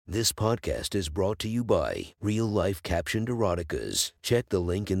This podcast is brought to you by Real Life Captioned Eroticas. Check the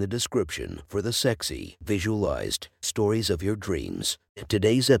link in the description for the sexy, visualized stories of your dreams.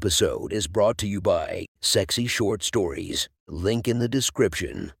 Today's episode is brought to you by Sexy Short Stories. Link in the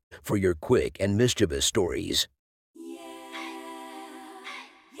description for your quick and mischievous stories.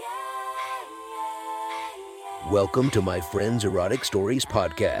 Welcome to my friend's Erotic Stories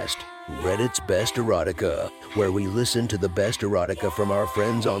podcast, Reddit's Best Erotica, where we listen to the best erotica from our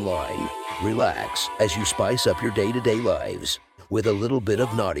friends online. Relax as you spice up your day-to-day lives with a little bit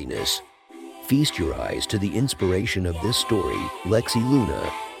of naughtiness. Feast your eyes to the inspiration of this story, Lexi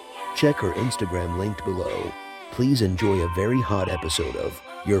Luna. Check her Instagram linked below. Please enjoy a very hot episode of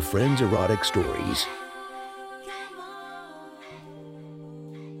Your Friend's Erotic Stories.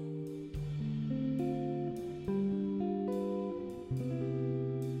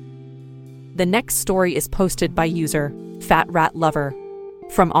 The next story is posted by user Fat Rat Lover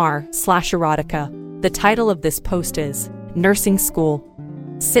from r/erotica. The title of this post is Nursing School.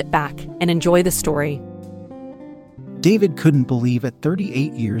 Sit back and enjoy the story. David couldn't believe at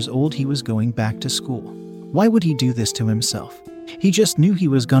 38 years old he was going back to school. Why would he do this to himself? He just knew he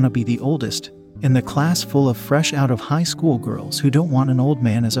was gonna be the oldest in the class full of fresh out of high school girls who don't want an old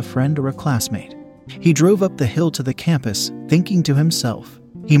man as a friend or a classmate. He drove up the hill to the campus, thinking to himself,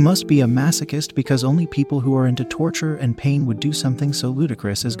 he must be a masochist because only people who are into torture and pain would do something so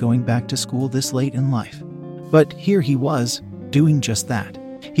ludicrous as going back to school this late in life. But here he was, doing just that.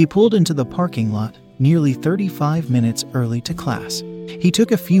 He pulled into the parking lot, nearly 35 minutes early to class. He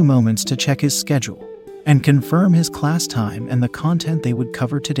took a few moments to check his schedule and confirm his class time and the content they would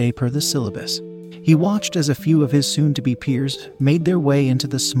cover today per the syllabus. He watched as a few of his soon-to-be peers made their way into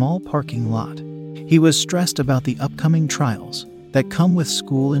the small parking lot. He was stressed about the upcoming trials that come with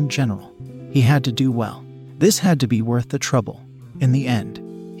school in general. He had to do well. This had to be worth the trouble. In the end,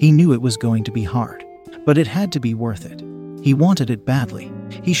 he knew it was going to be hard, but it had to be worth it. He wanted it badly.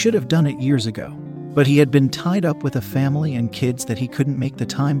 He should have done it years ago, but he had been tied up with a family and kids that he couldn't make the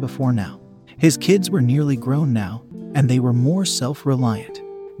time before now. His kids were nearly grown now, and they were more self-reliant.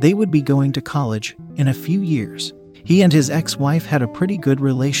 They would be going to college in a few years. He and his ex-wife had a pretty good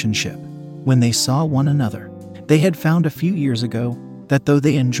relationship when they saw one another. They had found a few years ago that though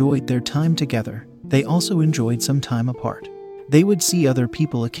they enjoyed their time together, they also enjoyed some time apart. They would see other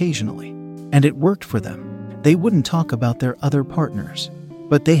people occasionally, and it worked for them. They wouldn't talk about their other partners,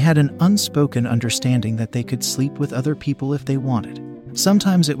 but they had an unspoken understanding that they could sleep with other people if they wanted.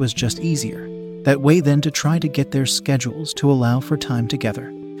 Sometimes it was just easier that way than to try to get their schedules to allow for time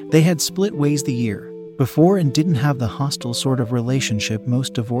together. They had split ways the year before and didn't have the hostile sort of relationship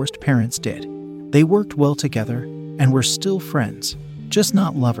most divorced parents did. They worked well together and were still friends, just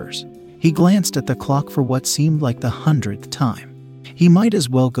not lovers. He glanced at the clock for what seemed like the 100th time. He might as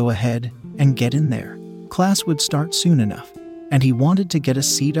well go ahead and get in there. Class would start soon enough, and he wanted to get a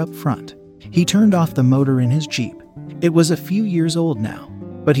seat up front. He turned off the motor in his Jeep. It was a few years old now,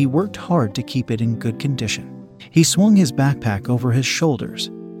 but he worked hard to keep it in good condition. He swung his backpack over his shoulders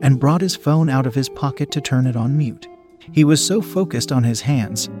and brought his phone out of his pocket to turn it on mute. He was so focused on his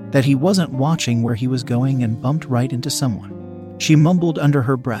hands that he wasn't watching where he was going and bumped right into someone. She mumbled under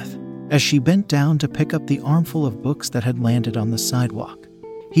her breath as she bent down to pick up the armful of books that had landed on the sidewalk.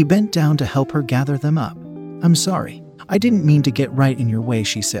 He bent down to help her gather them up. "I'm sorry, I didn't mean to get right in your way,"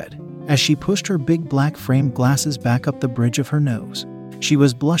 she said, as she pushed her big black framed glasses back up the bridge of her nose. She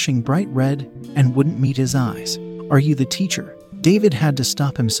was blushing bright red and wouldn't meet his eyes. "Are you the teacher?" David had to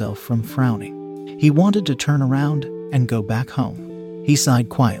stop himself from frowning. He wanted to turn around and go back home. He sighed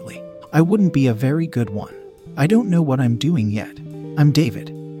quietly. "I wouldn't be a very good one. I don't know what I'm doing yet. I'm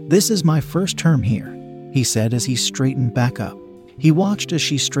David. This is my first term here," he said as he straightened back up. He watched as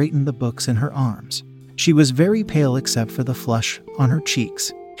she straightened the books in her arms. She was very pale except for the flush on her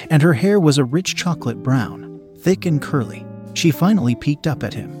cheeks, and her hair was a rich chocolate brown, thick and curly. She finally peeked up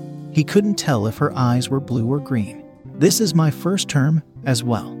at him. He couldn't tell if her eyes were blue or green. "This is my first term as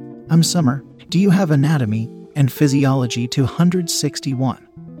well. I'm Summer. Do you have anatomy and physiology 261?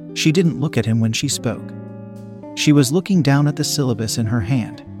 She didn't look at him when she spoke. She was looking down at the syllabus in her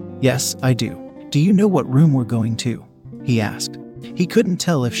hand. "Yes, I do. Do you know what room we're going to?" he asked. He couldn't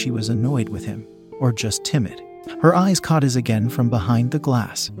tell if she was annoyed with him or just timid. Her eyes caught his again from behind the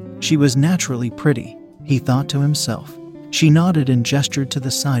glass. She was naturally pretty, he thought to himself. She nodded and gestured to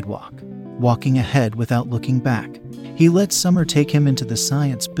the sidewalk, walking ahead without looking back. He let Summer take him into the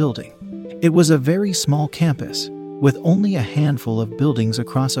science building. It was a very small campus, with only a handful of buildings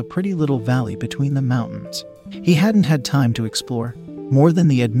across a pretty little valley between the mountains. He hadn't had time to explore more than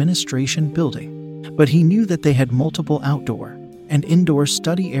the administration building, but he knew that they had multiple outdoor and indoor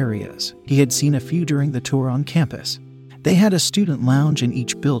study areas. He had seen a few during the tour on campus. They had a student lounge in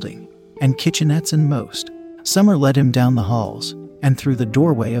each building, and kitchenettes in most. Summer led him down the halls, and through the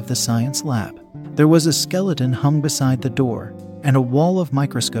doorway of the science lab. There was a skeleton hung beside the door, and a wall of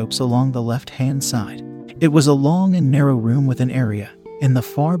microscopes along the left-hand side. It was a long and narrow room with an area in the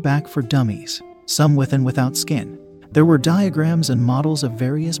far back for dummies, some with and without skin. There were diagrams and models of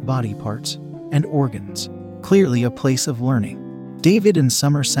various body parts and organs. Clearly a place of learning. David and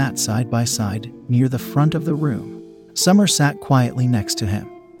Summer sat side by side near the front of the room. Summer sat quietly next to him.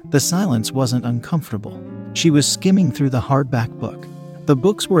 The silence wasn't uncomfortable. She was skimming through the hardback book. The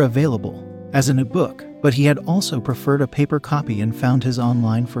books were available as an e-book, but he had also preferred a paper copy and found his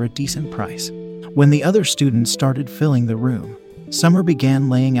online for a decent price. When the other students started filling the room, Summer began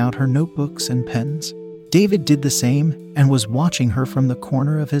laying out her notebooks and pens. David did the same and was watching her from the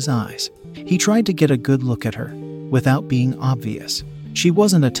corner of his eyes. He tried to get a good look at her, without being obvious. She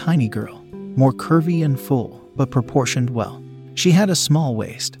wasn't a tiny girl, more curvy and full, but proportioned well. She had a small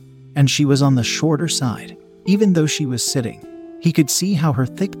waist, and she was on the shorter side. Even though she was sitting, he could see how her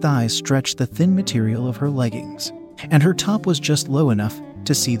thick thighs stretched the thin material of her leggings, and her top was just low enough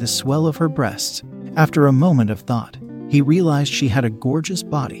to see the swell of her breasts. After a moment of thought, he realized she had a gorgeous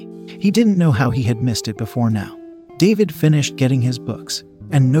body. He didn't know how he had missed it before now. David finished getting his books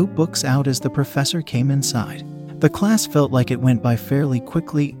and notebooks out as the professor came inside. The class felt like it went by fairly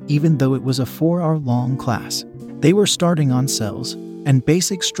quickly, even though it was a 4-hour-long class. They were starting on cells and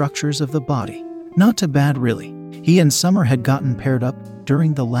basic structures of the body. Not too bad, really. He and Summer had gotten paired up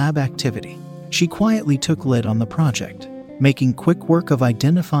during the lab activity. She quietly took lead on the project, making quick work of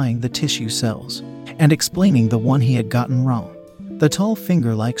identifying the tissue cells and explaining the one he had gotten wrong. The tall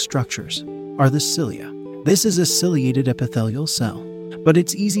finger-like structures are the cilia. This is a ciliated epithelial cell, but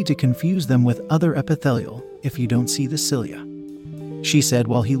it's easy to confuse them with other epithelial if you don't see the cilia, she said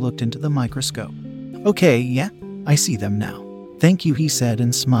while he looked into the microscope. Okay, yeah, I see them now. Thank you, he said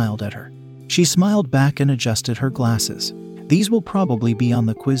and smiled at her. She smiled back and adjusted her glasses. These will probably be on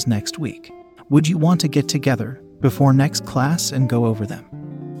the quiz next week. Would you want to get together before next class and go over them?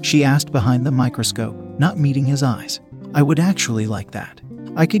 She asked behind the microscope, not meeting his eyes. I would actually like that.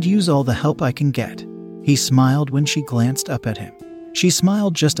 I could use all the help I can get. He smiled when she glanced up at him. She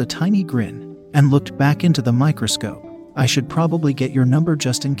smiled just a tiny grin and looked back into the microscope. I should probably get your number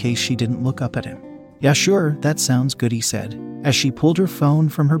just in case she didn't look up at him. Yeah, sure, that sounds good, he said, as she pulled her phone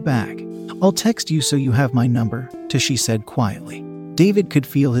from her bag. I'll text you so you have my number, she said quietly. David could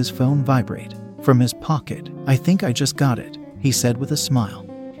feel his phone vibrate from his pocket. I think I just got it, he said with a smile.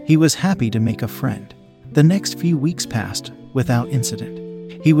 He was happy to make a friend. The next few weeks passed without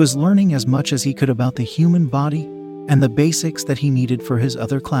incident. He was learning as much as he could about the human body and the basics that he needed for his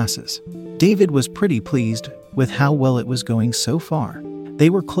other classes. David was pretty pleased with how well it was going so far. They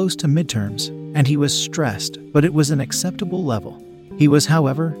were close to midterms, and he was stressed, but it was an acceptable level. He was,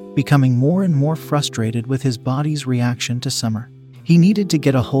 however, becoming more and more frustrated with his body's reaction to Summer. He needed to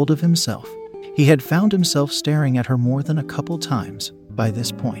get a hold of himself. He had found himself staring at her more than a couple times by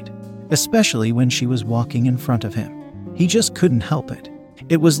this point, especially when she was walking in front of him. He just couldn't help it.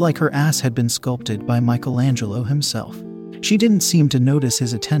 It was like her ass had been sculpted by Michelangelo himself. She didn't seem to notice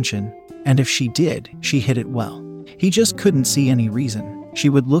his attention, and if she did, she hid it well. He just couldn't see any reason she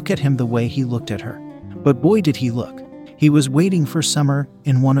would look at him the way he looked at her. But boy did he look. He was waiting for Summer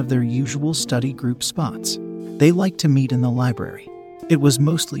in one of their usual study group spots. They liked to meet in the library. It was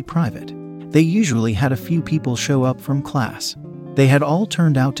mostly private. They usually had a few people show up from class. They had all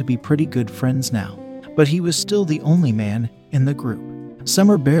turned out to be pretty good friends now, but he was still the only man in the group.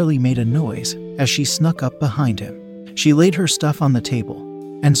 Summer barely made a noise as she snuck up behind him. She laid her stuff on the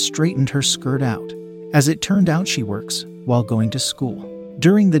table and straightened her skirt out. As it turned out, she works while going to school.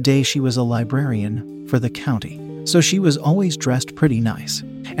 During the day, she was a librarian for the county, so she was always dressed pretty nice,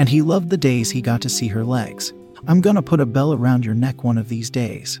 and he loved the days he got to see her legs. I'm gonna put a bell around your neck one of these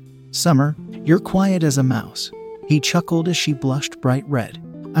days. Summer, you're quiet as a mouse. He chuckled as she blushed bright red.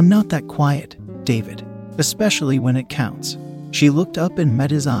 I'm not that quiet, David, especially when it counts. She looked up and met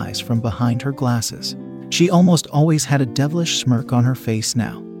his eyes from behind her glasses. She almost always had a devilish smirk on her face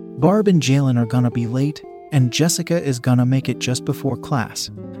now. Barb and Jalen are gonna be late, and Jessica is gonna make it just before class.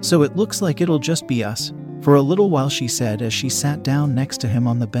 So it looks like it'll just be us for a little while, she said as she sat down next to him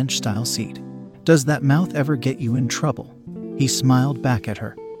on the bench-style seat. Does that mouth ever get you in trouble? He smiled back at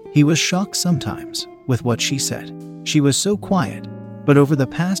her. He was shocked sometimes with what she said. She was so quiet, but over the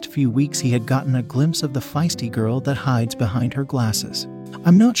past few weeks he had gotten a glimpse of the feisty girl that hides behind her glasses.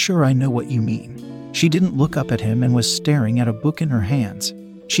 I'm not sure I know what you mean. She didn't look up at him and was staring at a book in her hands.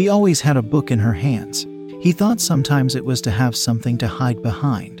 She always had a book in her hands. He thought sometimes it was to have something to hide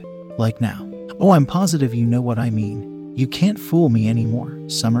behind, like now. Oh, I'm positive you know what I mean. You can't fool me anymore,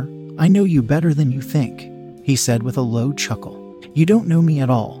 Summer. I know you better than you think, he said with a low chuckle. You don't know me at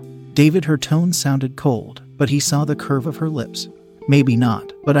all. David, her tone sounded cold, but he saw the curve of her lips. Maybe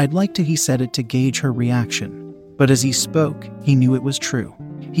not, but I'd like to, he said it to gauge her reaction. But as he spoke, he knew it was true.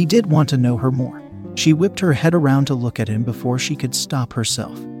 He did want to know her more. She whipped her head around to look at him before she could stop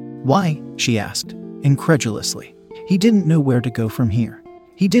herself. Why? She asked, incredulously. He didn't know where to go from here.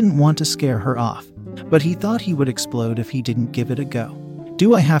 He didn't want to scare her off, but he thought he would explode if he didn't give it a go.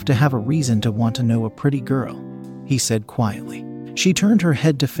 Do I have to have a reason to want to know a pretty girl? He said quietly. She turned her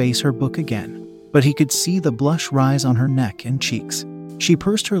head to face her book again, but he could see the blush rise on her neck and cheeks. She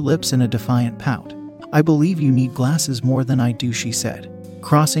pursed her lips in a defiant pout. I believe you need glasses more than I do, she said,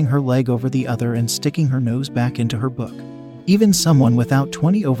 crossing her leg over the other and sticking her nose back into her book. Even someone without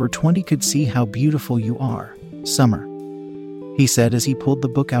 20/20 could see how beautiful you are, Summer, he said as he pulled the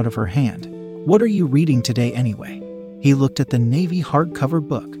book out of her hand. What are you reading today anyway? He looked at the navy hardcover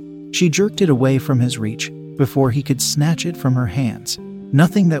book. She jerked it away from his reach before he could snatch it from her hands.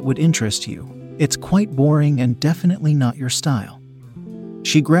 Nothing that would interest you. It's quite boring and definitely not your style.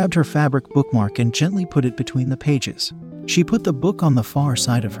 She grabbed her fabric bookmark and gently put it between the pages. She put the book on the far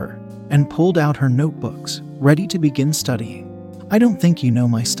side of her and pulled out her notebooks, ready to begin studying. I don't think you know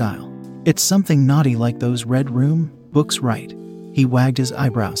my style. It's something naughty like those Red Room books, right? He wagged his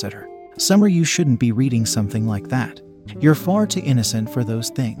eyebrows at her. Summer, you shouldn't be reading something like that. You're far too innocent for those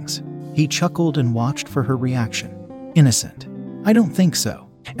things. He chuckled and watched for her reaction. Innocent? I don't think so.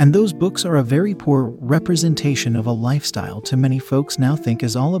 And those books are a very poor representation of a lifestyle too many folks now think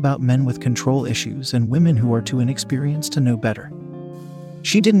is all about men with control issues and women who are too inexperienced to know better.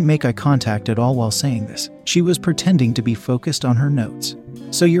 She didn't make eye contact at all while saying this. She was pretending to be focused on her notes.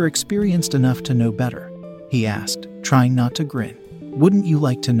 So you're experienced enough to know better? He asked, trying not to grin. Wouldn't you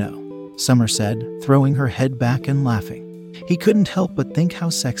like to know? Summer said, throwing her head back and laughing. He couldn't help but think how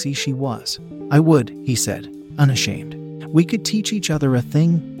sexy she was. I would, he said, unashamed. We could teach each other a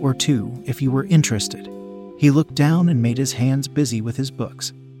thing or two if you were interested. He looked down and made his hands busy with his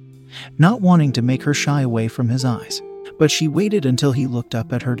books, not wanting to make her shy away from his eyes. But she waited until he looked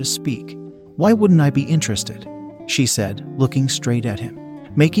up at her to speak. Why wouldn't I be interested? She said, looking straight at him,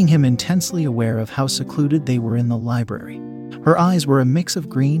 making him intensely aware of how secluded they were in the library. Her eyes were a mix of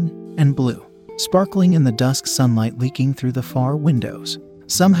green and blue, sparkling in the dusk sunlight leaking through the far windows.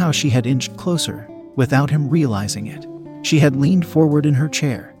 Somehow she had inched closer, without him realizing it. She had leaned forward in her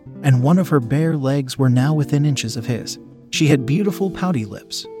chair, and one of her bare legs were now within inches of his. She had beautiful pouty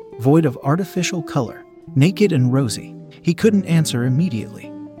lips, void of artificial color, naked and rosy. He couldn't answer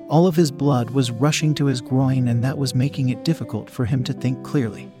immediately. All of his blood was rushing to his groin, and that was making it difficult for him to think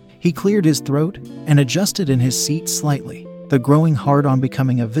clearly. He cleared his throat and adjusted in his seat slightly, the growing hard-on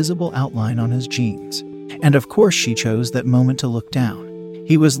becoming a visible outline on his jeans. And of course she chose that moment to look down.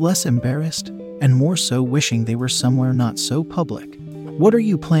 He was less embarrassed, and more so wishing they were somewhere not so public. What are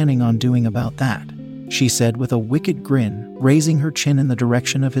you planning on doing about that? She said with a wicked grin, raising her chin in the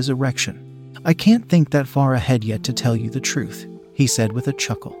direction of his erection. I can't think that far ahead yet, to tell you the truth, he said with a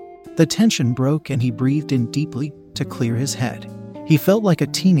chuckle. The tension broke and he breathed in deeply to clear his head. He felt like a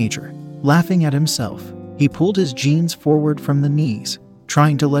teenager, laughing at himself. He pulled his jeans forward from the knees,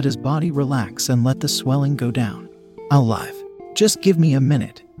 trying to let his body relax and let the swelling go down. I'll live. Just give me a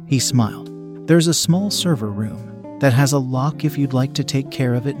minute, he smiled. There's a small server room that has a lock if you'd like to take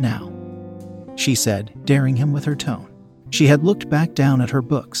care of it now, she said, daring him with her tone. She had looked back down at her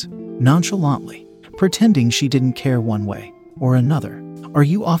books, nonchalantly, pretending she didn't care one way or another. Are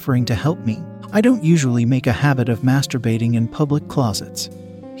you offering to help me? I don't usually make a habit of masturbating in public closets,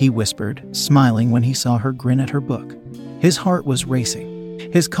 he whispered, smiling when he saw her grin at her book. His heart was racing.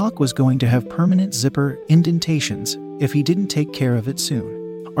 His cock was going to have permanent zipper indentations if he didn't take care of it soon.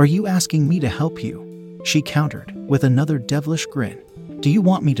 Are you asking me to help you? She countered, with another devilish grin. Do you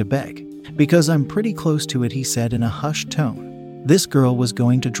want me to beg? Because I'm pretty close to it, he said in a hushed tone. This girl was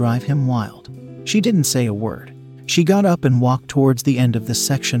going to drive him wild. She didn't say a word. She got up and walked towards the end of the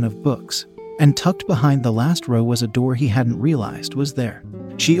section of books, and tucked behind the last row was a door he hadn't realized was there.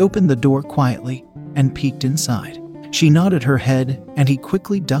 She opened the door quietly and peeked inside. She nodded her head, and he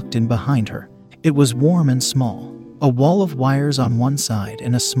quickly ducked in behind her. It was warm and small. A wall of wires on one side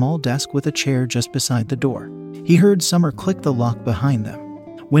and a small desk with a chair just beside the door. He heard Summer click the lock behind them.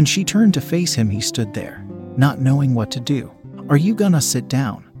 When she turned to face him, he stood there, not knowing what to do. Are you gonna sit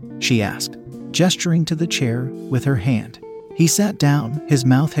down? She asked, gesturing to the chair with her hand. He sat down. His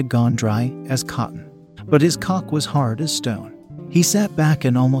mouth had gone dry as cotton, but his cock was hard as stone. He sat back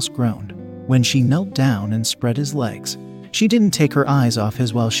and almost groaned. when she knelt down and spread his legs. She didn't take her eyes off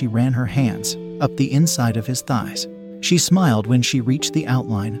his while she ran her hands up the inside of his thighs. She smiled when she reached the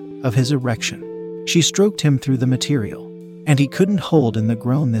outline of his erection. She stroked him through the material, and he couldn't hold in the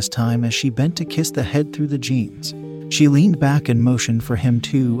groan this time as she bent to kiss the head through the jeans. She leaned back and motioned for him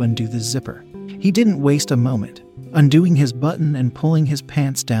to undo the zipper. He didn't waste a moment, undoing his button and pulling his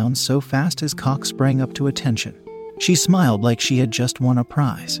pants down so fast his cock sprang up to attention. She smiled like she had just won a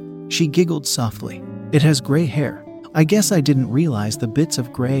prize. She giggled softly. "It has gray hair. I guess I didn't realize the bits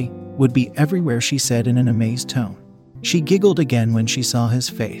of gray would be everywhere," she said in an amazed tone. She giggled again when she saw his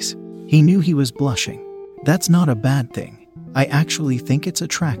face. He knew he was blushing. "That's not a bad thing. I actually think it's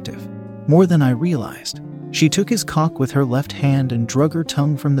attractive. More than I realized." She took his cock with her left hand and drug her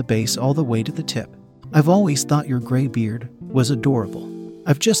tongue from the base all the way to the tip. "I've always thought your gray beard was adorable.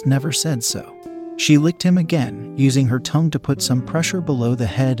 I've just never said so." She licked him again, using her tongue to put some pressure below the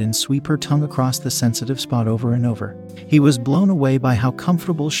head and sweep her tongue across the sensitive spot over and over. He was blown away by how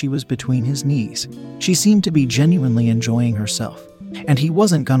comfortable she was between his knees. She seemed to be genuinely enjoying herself, and he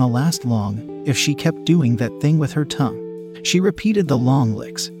wasn't gonna last long if she kept doing that thing with her tongue. She repeated the long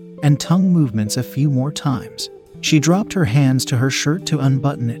licks and tongue movements a few more times. She dropped her hands to her shirt to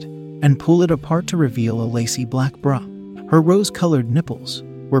unbutton it and pull it apart to reveal a lacy black bra. Her rose-colored nipples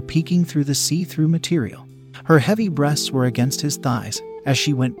were peeking through the see-through material. Her heavy breasts were against his thighs as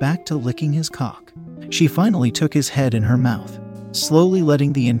she went back to licking his cock. She finally took his head in her mouth, slowly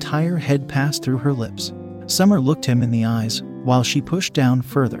letting the entire head pass through her lips. Summer looked him in the eyes while she pushed down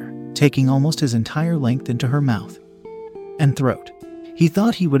further, taking almost his entire length into her mouth and throat. He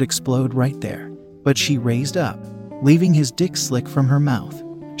thought he would explode right there, but she raised up, leaving his dick slick from her mouth.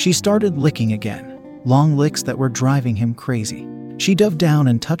 She started licking again, long licks that were driving him crazy. She dove down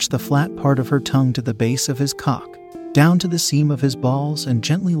and touched the flat part of her tongue to the base of his cock, down to the seam of his balls, and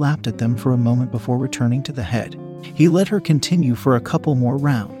gently lapped at them for a moment before returning to the head. He let her continue for a couple more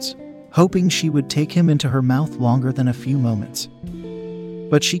rounds, hoping she would take him into her mouth longer than a few moments.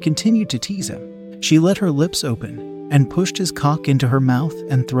 But she continued to tease him. She let her lips open and pushed his cock into her mouth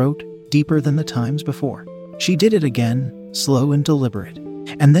and throat deeper than the times before. She did it again, slow and deliberate,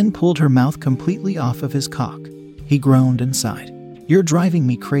 and then pulled her mouth completely off of his cock. He groaned and sighed. "You're driving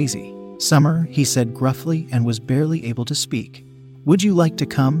me crazy, Summer," he said gruffly and was barely able to speak. "Would you like to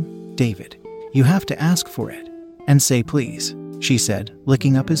come, David? You have to ask for it. And say please," she said,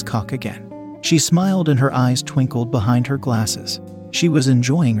 licking up his cock again. She smiled and her eyes twinkled behind her glasses. She was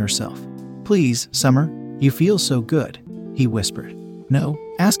enjoying herself. "Please, Summer, you feel so good," he whispered. "No,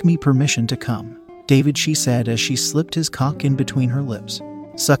 ask me permission to come, David," she said as she slipped his cock in between her lips,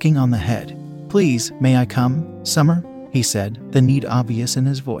 sucking on the head. "Please, may I come, Summer?" he said, the need obvious in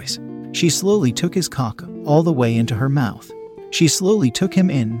his voice. She slowly took his cock all the way into her mouth. She slowly took him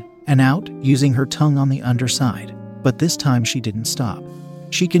in and out, using her tongue on the underside, but this time she didn't stop.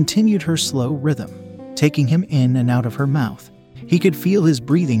 She continued her slow rhythm, taking him in and out of her mouth. He could feel his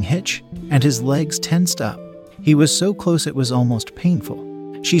breathing hitch, and his legs tensed up. He was so close it was almost painful.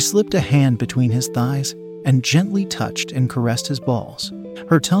 She slipped a hand between his thighs and gently touched and caressed his balls.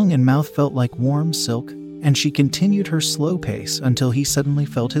 Her tongue and mouth felt like warm silk, and she continued her slow pace until he suddenly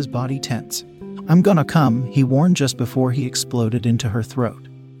felt his body tense. "I'm gonna come," he warned just before he exploded into her throat.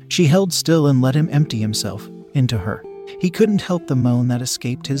 She held still and let him empty himself into her. He couldn't help the moan that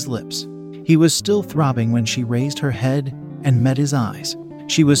escaped his lips. He was still throbbing when she raised her head and met his eyes.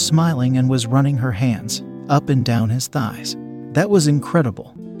 She was smiling and was running her hands up and down his thighs. "That was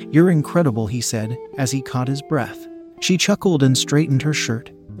incredible. You're incredible," he said as he caught his breath. She chuckled and straightened her shirt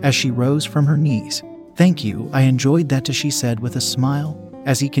as she rose from her knees. "Thank you, I enjoyed that," she said with a smile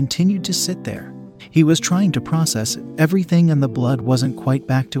as he continued to sit there. He was trying to process everything and the blood wasn't quite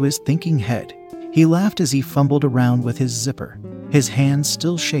back to his thinking head. He laughed as he fumbled around with his zipper, his hands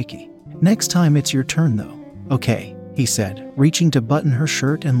still shaky. "Next time it's your turn though, okay?" he said, reaching to button her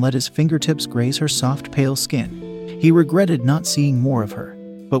shirt and let his fingertips graze her soft pale skin. He regretted not seeing more of her,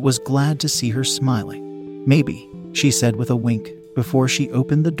 but was glad to see her smiling. "Maybe," she said with a wink before she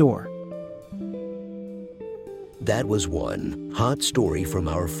opened the door. That was one hot story from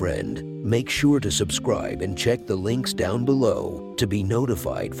our friend. Make sure to subscribe and check the links down below to be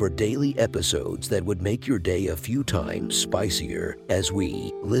notified for daily episodes that would make your day a few times spicier as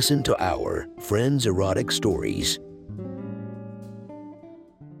we listen to our friends' erotic stories.